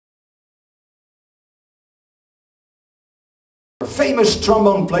Famous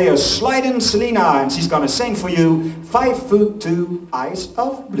trombone player Slidin Selena, and she's gonna sing for you 5'2" Eyes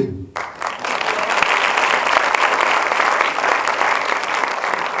of Blue.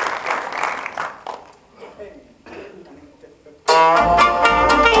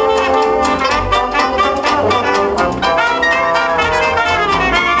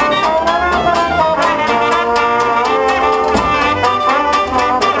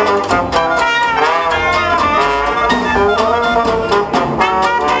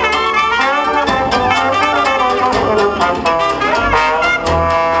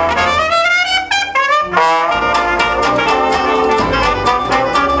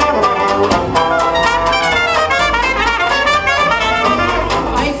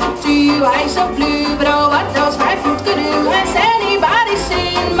 Eyes of blue, but oh, what those 5 foot could do. Has anybody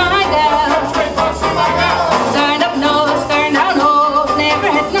seen my girl? Turned up nose, turned down nose, never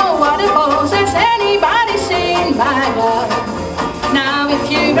had no water hose. Has anybody seen my girl? Now if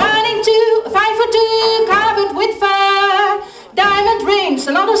you run into a 5'2" covered with fur, diamond rings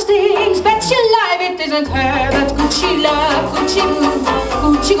and all those things, bet your life it isn't her. But Gucci love, Gucci goo,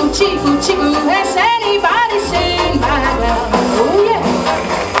 Gucci, Gucci, Gucci goo. Has anybody seen my girl? Oh yeah.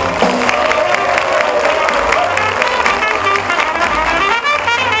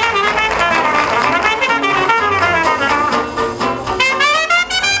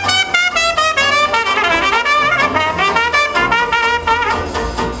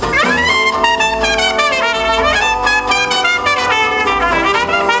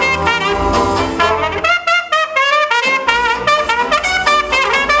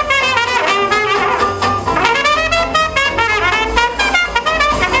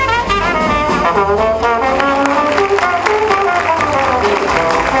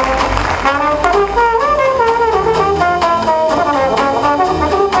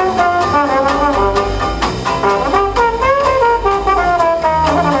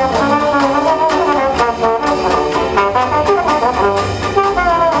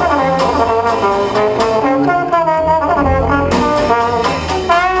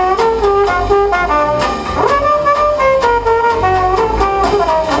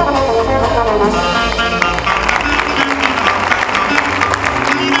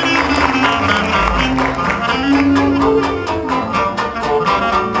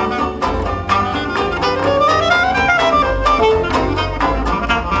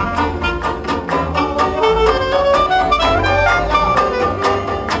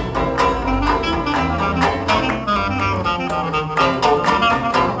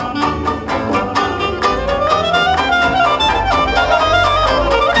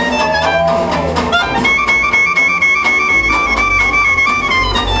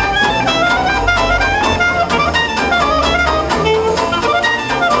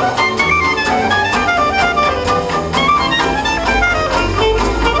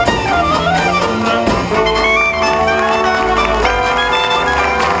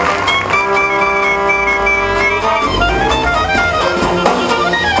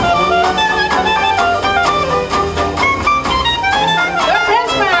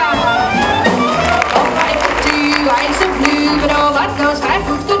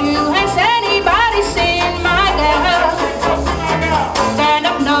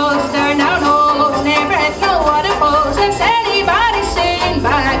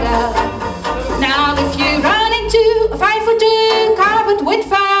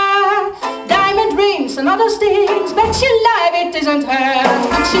 And all those things, bet your life it isn't her.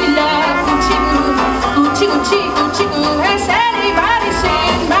 Gucci love, Gucci goo, Gucci, Gucci, Gucci goo. Has anybody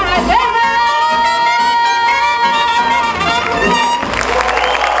seen my girl?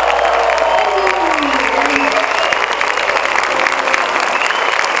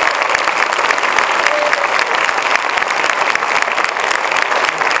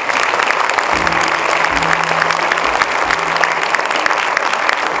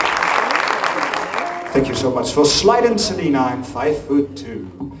 Thank you so much for Slidin Selena. I'm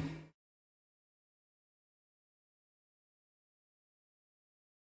 5'2".